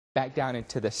back down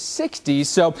into the 60s.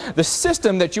 So the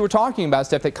system that you were talking about,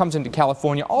 Steph, that comes into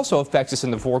California also affects us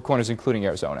in the Four Corners, including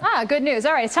Arizona. Good news.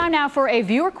 All right, it's time now for a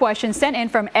viewer question sent in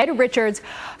from Ed Richards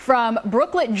from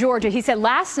Brooklet, Georgia. He said,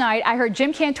 last night I heard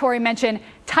Jim Cantore mention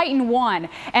Titan One,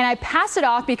 and I pass it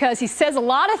off because he says a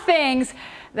lot of things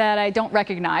that I don't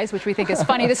recognize, which we think is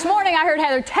funny. This morning I heard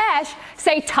Heather Tesh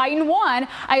say Titan One.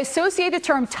 I associate the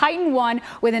term Titan One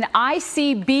with an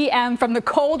ICBM from the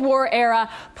Cold War era.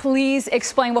 Please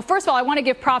explain. Well, first of all, I want to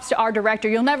give props to our director.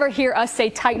 You'll never hear us say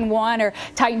Titan One or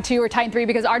Titan Two or Titan Three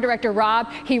because our director,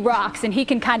 Rob, he rocks and he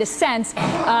can kind of sense,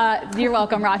 you're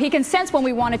welcome, Rob. He can sense when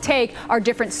we want to take our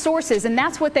different sources, and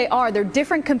that's what they are. They're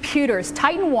different computers.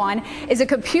 Titan One is a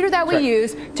computer that we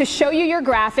use to show you your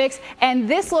graphics, and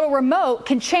this little remote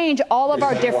can change all of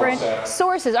our different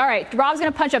sources. All right, Rob's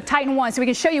going to punch up Titan One so we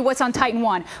can show you what's on Titan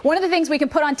One. One of the things we can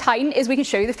put on Titan is we can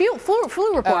show you the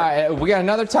flu report. We got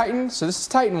another Titan, so this is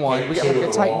Titan One. We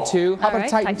got Titan Two. How about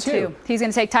Titan Two? He's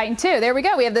going to take Titan Two. There we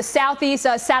go. We have the southeast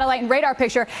satellite and radar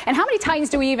picture. And how many Titans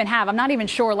do we even have? I'm not even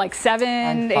sure, like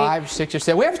 7, 8. 5, 6, or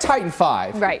 7. We have Titan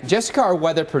 5. Right. Jessica, our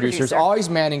weather producer, is always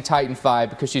manning Titan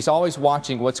 5 because she's always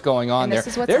watching what's going on there.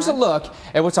 There's a look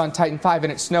at what's on Titan 5,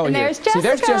 and it's snowing here. There's Jessica. See,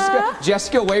 there's Jessica.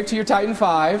 Jessica, wave to your Titan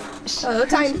 5. Hello,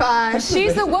 Titan 5.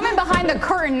 She's the woman behind the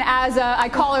curtain, as I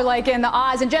call her, like in the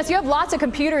Oz. And Jess, you have lots of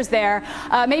computers there.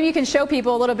 Maybe you can show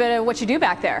people a little bit of what you do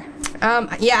back there.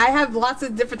 Yeah, I have lots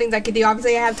of different things I could do.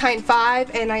 Obviously, I have Titan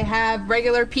 5, and I have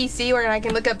regular PC where I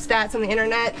can look up stats on the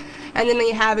internet. And then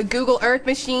we have a Google Earth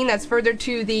machine that's further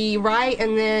to the right,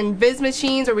 and then Viz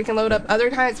machines where we can load up other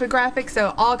types of graphics.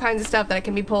 So all kinds of stuff that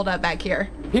can be pulled up back here.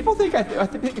 People think, I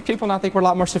think people now think we're a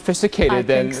lot more sophisticated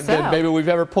than maybe we've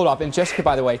ever pulled off. And Jessica,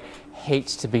 by the way,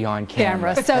 hates to be on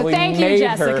camera. So thank you,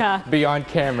 Jessica. Her be on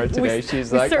camera today.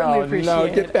 She's like, oh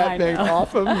no, get that thing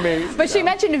off of me. But she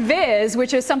mentioned Viz,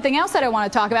 which is something else that I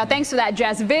want to talk about. Thanks for that,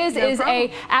 Jess. Viz is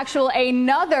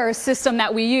another system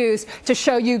that we use to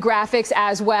show you graphics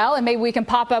as well. And maybe we can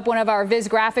pop up one of our Viz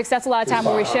graphics. That's a lot of time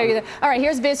where we show you. All right,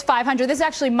 here's Viz 500. This is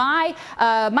actually my,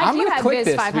 Mike, you have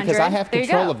Viz 500. Because I have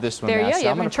control of this one. There you go. So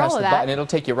I'm going to press the button. It'll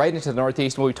take you right into the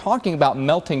Northeast. We'll be talking about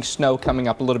melting snow coming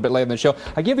up a little bit later in the show.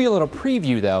 I'll give you a little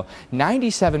preview, though.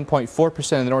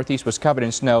 97.4% of the Northeast was covered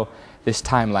in snow this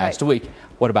time last week.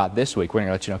 What about this week? We're going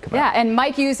to let you know. Come on. And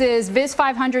Mike uses Viz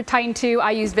 500, Titan 2.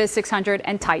 I use Viz 600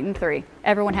 and Titan 3.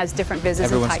 Everyone has different Vizes and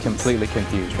Titans. Everyone's completely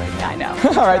confused right now. Yeah, I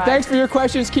know. All right, thanks for your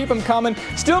questions. Keep them coming.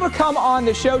 Still to come on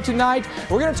the show tonight,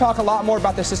 we're going to talk a lot more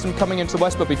about the system coming into the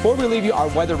west. But before we leave you, our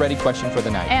weather-ready question for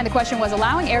the night. And the question was,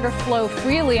 allowing air to flow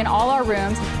freely in all our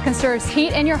rooms conserves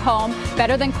heat in your home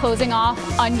better than closing off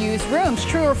unused rooms.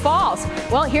 True or false?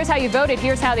 Well, here's how you voted.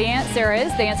 Here's how the answer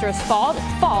is. The answer is false.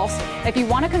 If you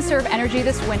want to conserve energy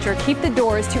this winter, keep the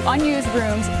doors to unused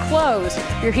rooms closed.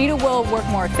 Your heater will work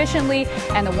more efficiently,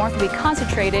 and the warmth will be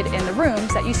concentrated in the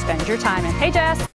rooms that you spend your time in. Hey, Jess.